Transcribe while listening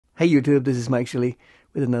Hey YouTube, this is Mike Shelley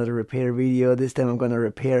with another repair video. This time I'm going to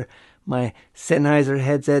repair my Sennheiser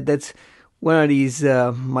headset. That's one of these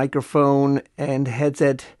microphone and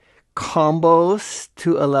headset combos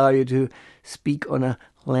to allow you to speak on a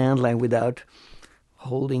landline without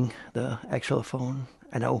holding the actual phone.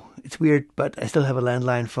 I know, it's weird, but I still have a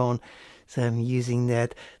landline phone, so I'm using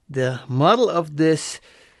that. The model of this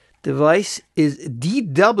device is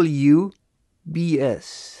DW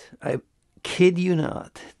BS. I kid you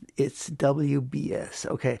not. It's WBS.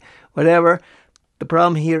 Okay, whatever. The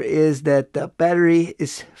problem here is that the battery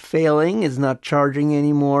is failing. It's not charging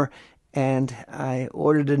anymore. And I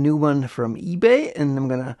ordered a new one from eBay, and I'm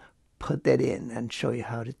going to put that in and show you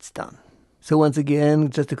how it's done. So once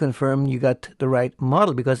again, just to confirm, you got the right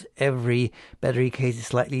model because every battery case is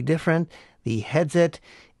slightly different. The headset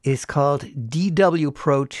is called DW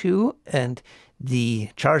PRO 2, and the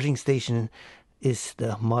charging station is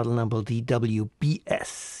the model number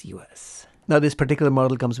DWBS US. Now this particular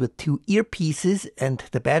model comes with two earpieces, and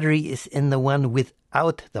the battery is in the one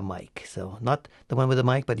without the mic. So not the one with the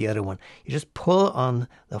mic, but the other one. You just pull on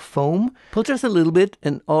the foam, pull just a little bit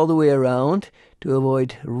and all the way around to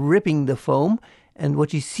avoid ripping the foam. And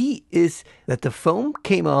what you see is that the foam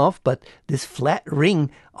came off, but this flat ring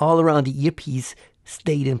all around the earpiece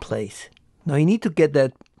stayed in place. Now you need to get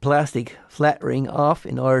that plastic flat ring off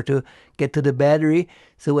in order to get to the battery.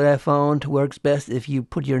 So what I found works best if you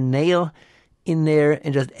put your nail in there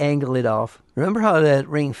and just angle it off. Remember how that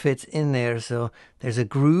ring fits in there? So there's a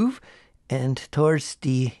groove, and towards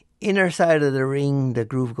the inner side of the ring, the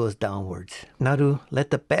groove goes downwards. Now to let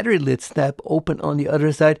the battery lid snap open on the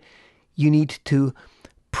other side, you need to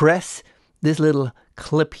press this little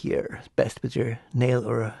clip here. It's best with your nail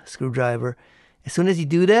or a screwdriver. As soon as you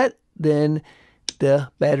do that, then the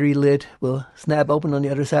battery lid will snap open on the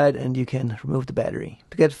other side and you can remove the battery.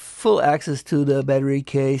 To get full access to the battery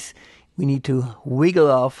case, we need to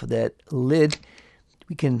wiggle off that lid.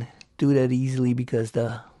 We can do that easily because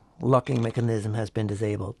the locking mechanism has been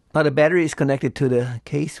disabled. Now the battery is connected to the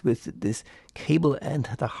case with this cable and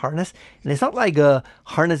the harness. And it's not like a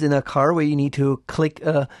harness in a car where you need to click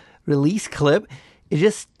a release clip. It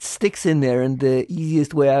just sticks in there, and the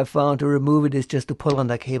easiest way I've found to remove it is just to pull on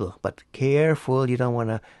that cable. But careful, you don't want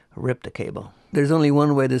to rip the cable. There's only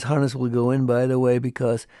one way this harness will go in, by the way,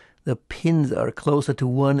 because the pins are closer to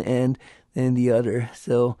one end than the other.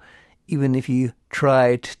 So even if you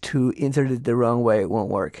tried to insert it the wrong way, it won't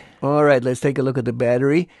work. All right, let's take a look at the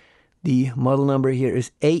battery. The model number here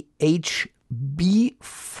is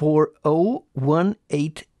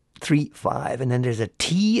AHB401835, and then there's a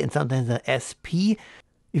T and sometimes an SP.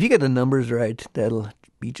 If you get the numbers right, that'll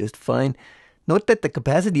be just fine. Note that the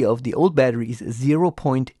capacity of the old battery is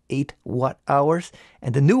 0.8 watt hours,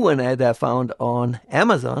 and the new one that I found on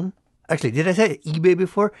Amazon, actually, did I say eBay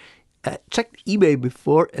before? I checked eBay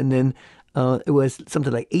before, and then it was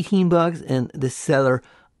something like $18, and the seller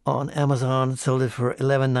on Amazon sold it for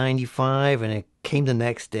 $11.95, and it came the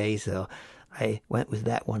next day, so I went with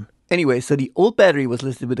that one. Anyway, so the old battery was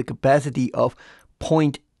listed with a capacity of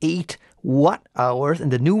 0.8 watt hours,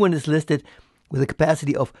 and the new one is listed with a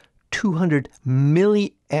capacity of 200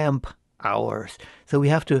 milliamp hours. So we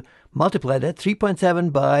have to multiply that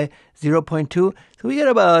 3.7 by 0.2, so we get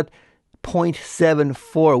about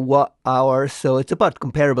 0.74 watt hours. So it's about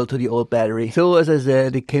comparable to the old battery. So as I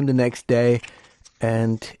said, it came the next day,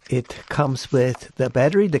 and it comes with the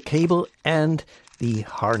battery, the cable, and the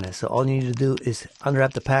harness. So all you need to do is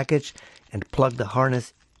unwrap the package and plug the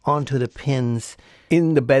harness onto the pins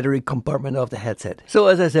in the battery compartment of the headset. So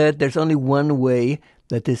as I said, there's only one way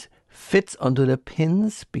that this fits onto the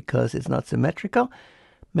pins because it's not symmetrical.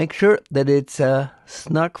 Make sure that it's a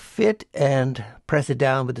snug fit and press it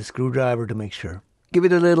down with the screwdriver to make sure. Give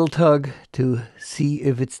it a little tug to see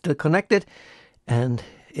if it's still connected, and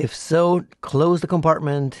if so, close the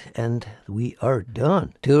compartment and we are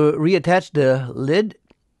done. To reattach the lid,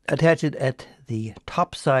 attach it at the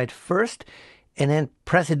top side first and then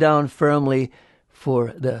press it down firmly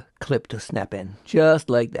for the clip to snap in, just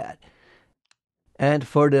like that. And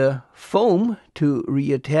for the foam to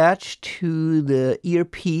reattach to the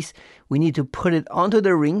earpiece, we need to put it onto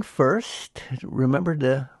the ring first. Remember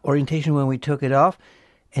the orientation when we took it off,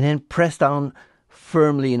 and then press down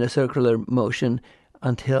firmly in a circular motion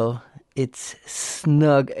until it's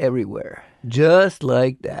snug everywhere. Just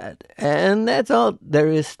like that. And that's all there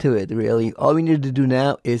is to it, really. All we need to do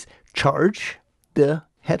now is charge the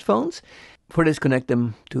headphones. For this, connect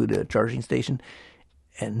them to the charging station.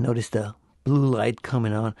 And notice the blue light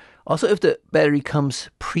coming on. Also, if the battery comes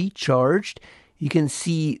pre-charged, you can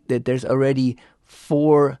see that there's already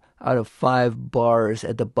 4 out of 5 bars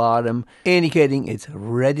at the bottom, indicating it's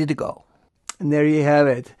ready to go. And there you have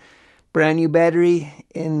it. Brand new battery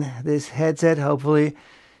in this headset. Hopefully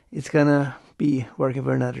it's gonna be working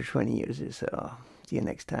for another 20 years or so. See you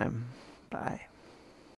next time. Bye.